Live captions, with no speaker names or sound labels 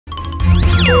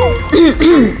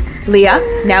Leah,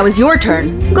 now is your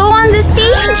turn. Go on the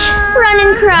stage, run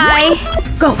and cry.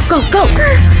 Go, go, go!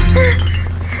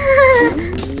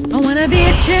 I wanna be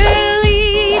a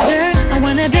cheerleader. I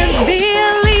wanna dance, be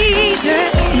a leader.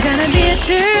 I'm gonna be a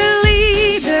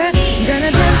cheerleader. I'm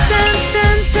gonna dance, dance,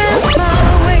 dance, dance my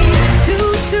way to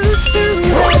the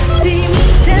team.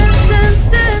 Dance, dance,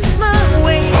 dance my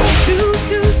way to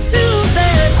the team.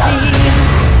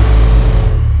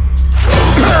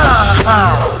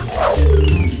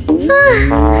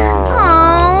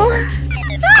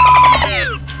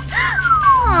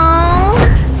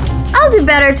 I'll do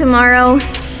better tomorrow.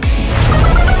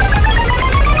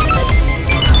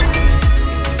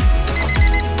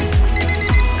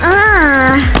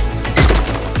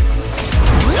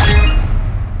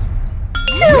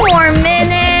 Two more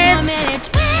minutes.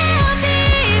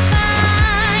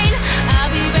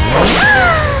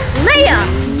 Leah,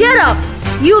 get up.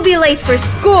 You'll be late for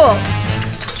school.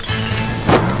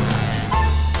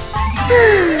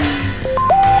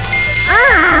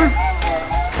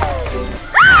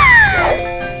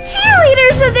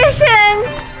 Cheerleaders editions!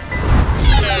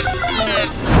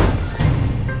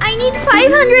 I need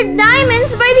 500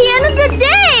 diamonds by the end of the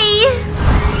day!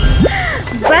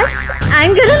 But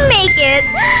I'm gonna make it!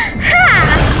 Ha!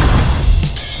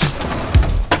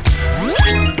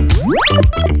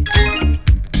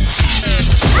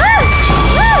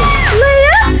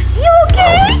 Leah, you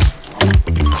okay?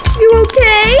 You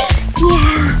okay?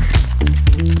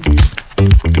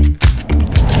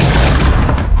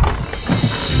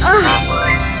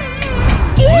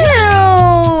 Yeah.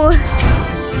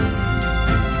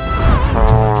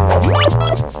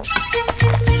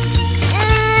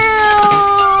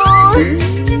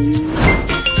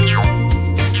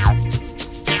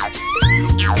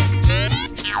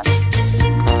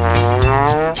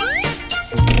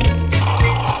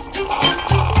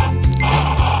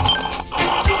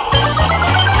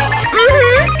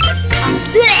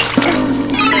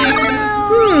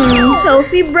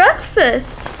 Healthy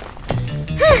breakfast.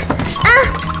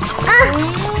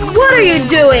 What are you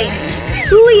doing?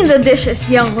 Clean the dishes,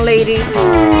 young lady.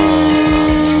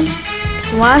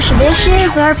 Wash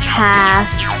dishes or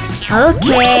pass?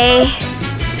 Okay.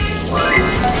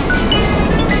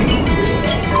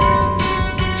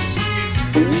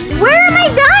 Where are my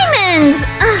diamonds?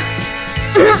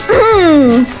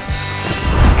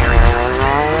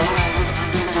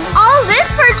 All this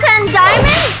for 10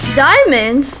 diamonds?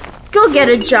 Diamonds? Go get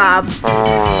a job.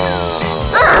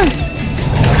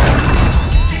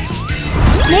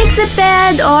 Make the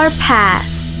bed or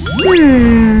pass?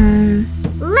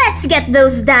 Let's get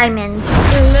those diamonds.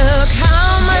 Look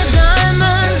how my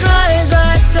diamonds rise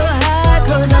right so high,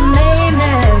 'cause I'm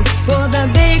aiming for the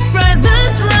big prize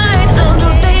that's right. I'll do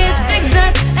basic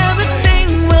that everything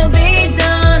will be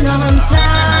done on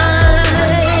time,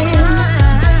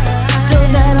 so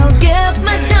that I'll get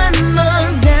my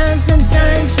diamonds dance and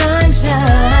shine, shine,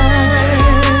 shine.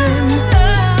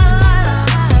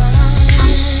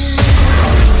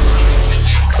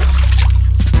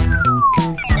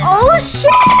 Oh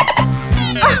shit!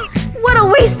 What a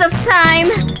waste of time!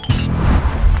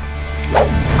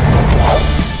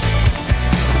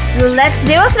 Let's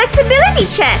do a flexibility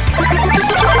check.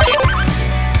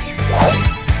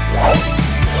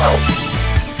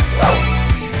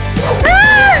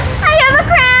 I have a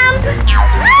cramp!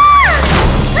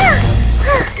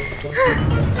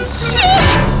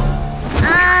 Shit!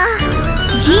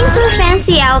 Jeans or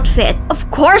fancy outfit? Of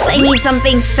course I need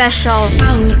something special.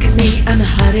 Wow, look at me, I'm a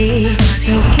hottie.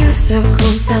 So cute, so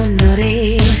cool, so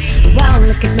naughty. Wow,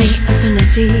 look at me, I'm so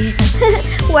nasty.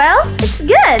 Well, it's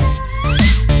good.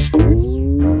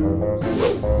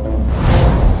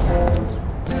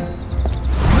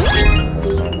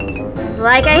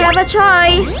 Like I have a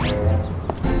choice.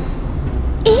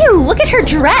 Ew, look at her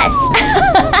dress.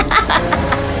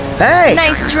 Hey!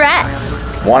 Nice dress.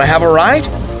 Want to have a ride?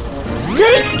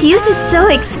 Good excuse is so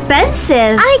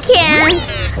expensive. I can't.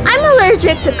 I'm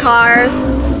allergic to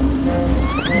cars.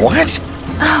 What?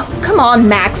 Oh, come on,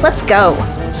 Max, let's go.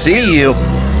 See you.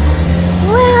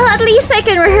 Well, at least I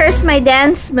can rehearse my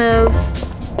dance moves.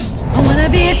 I wanna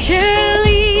be a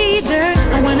cheerleader.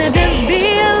 I wanna dance,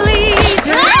 be a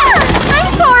leader. I'm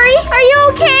sorry. Are you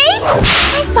okay?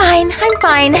 I'm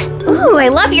fine. Ooh, I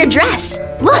love your dress.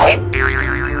 Look.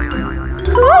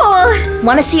 Cool.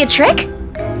 Want to see a trick?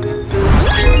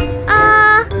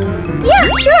 Yeah,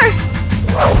 sure.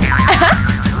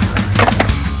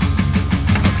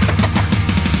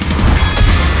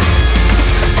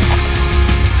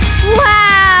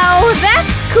 Wow,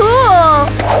 that's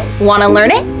cool. Want to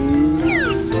learn it?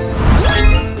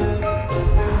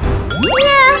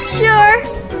 Yeah, sure.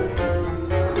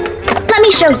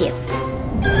 me show you.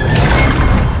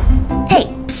 Hey,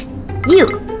 psst, you.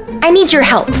 I need your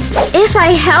help. If I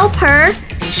help her,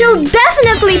 she'll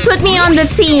definitely put me on the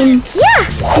team. Yeah.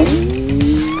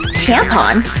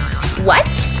 Tampon? What?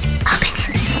 Open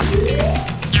it.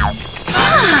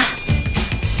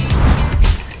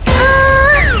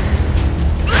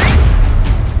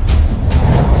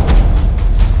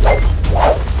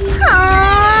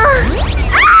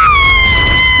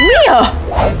 Leah!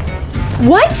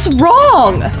 What's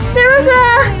wrong? There was a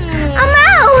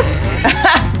mouse.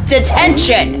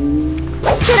 Detention!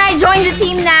 Can I join the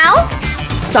team now?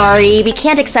 Sorry, we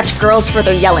can't accept girls for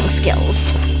their yelling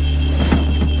skills.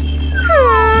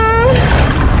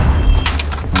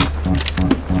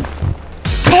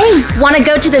 Hey, wanna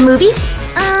go to the movies?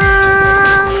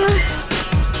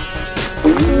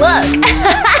 Look!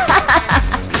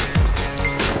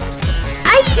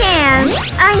 I can't.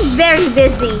 I'm very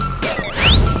busy.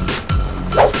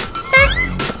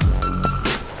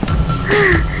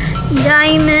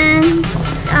 Diamonds,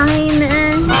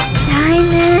 diamonds,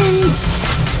 diamonds.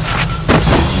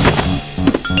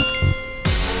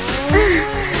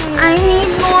 I need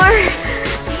more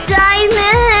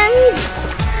diamonds.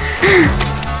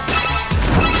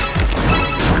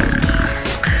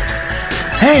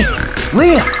 Hey,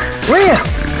 Leah! Leah!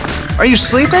 Are you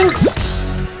sleeping?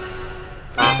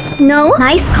 No?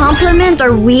 Nice compliment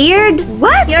or weird?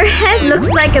 What? Your head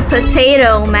looks like a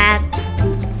potato, Matt.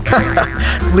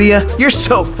 Leah, you're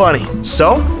so funny.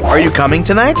 So, are you coming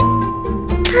tonight?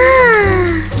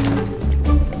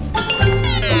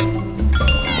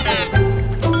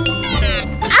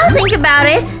 I'll think about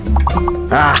it.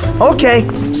 Okay.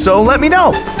 So let me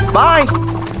know. Bye.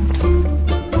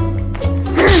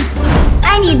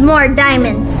 I need more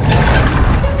diamonds.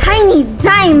 I need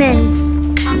diamonds.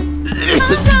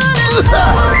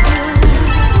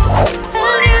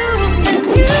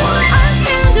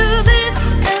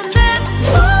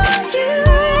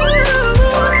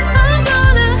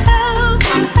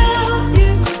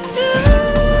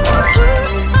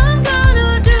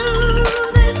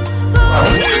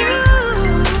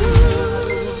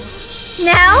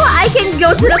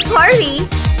 Go to the party.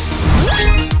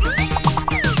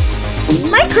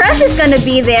 My crush is gonna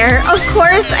be there. Of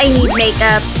course I need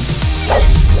makeup.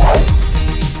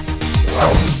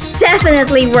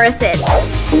 Definitely worth it.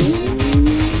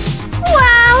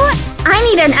 Wow, I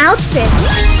need an outfit.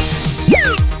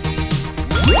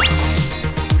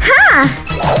 Ha!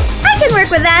 I can work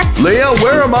with that. Leah,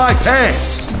 where are my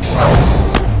pants?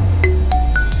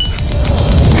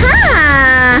 Ha!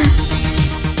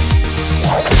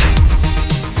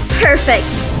 Perfect.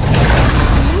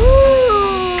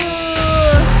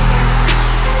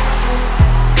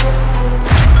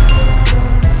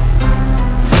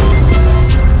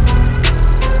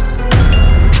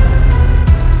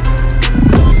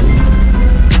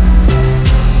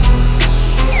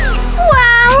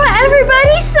 Wow,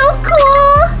 everybody's so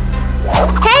cool.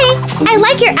 Hey, I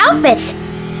like your outfit.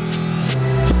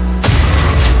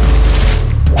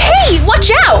 Hey,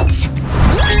 watch out!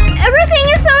 Everything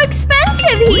is so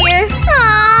expensive here.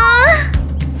 Aww.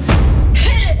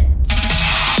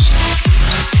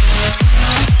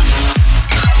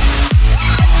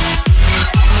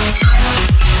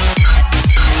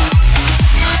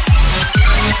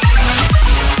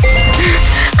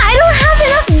 I don't have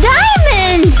enough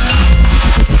diamonds.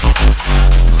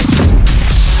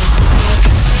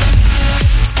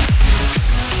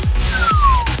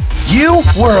 You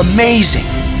were amazing.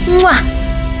 Mwah!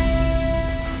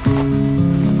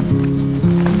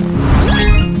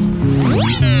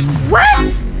 What?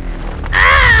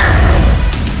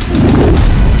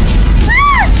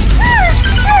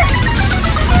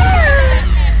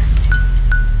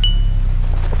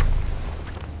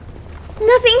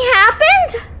 Nothing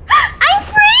happened? I'm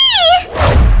free!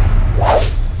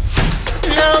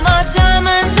 No more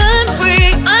diamonds, I'm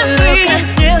free. I'm free. I'm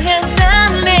still here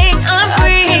standing. I'm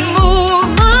free. I can move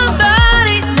my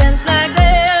body, dance like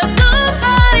there's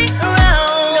nobody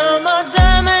around. No more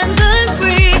diamonds, I'm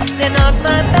free. They're not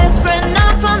my best friend,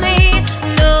 not for me.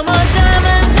 No more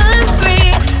diamonds, I'm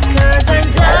free. 'Cause I'm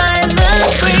diamond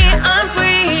free. I'm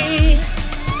free.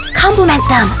 Compliment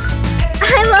them.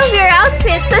 I love your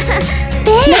outfits.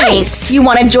 Nice. You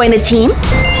want to join the team?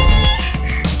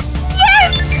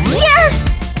 Yes! Yes!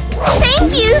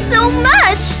 Thank you so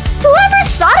much! Whoever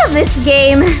thought of this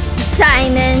game?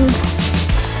 Diamonds.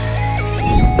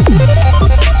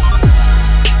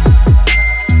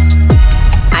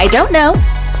 I don't know.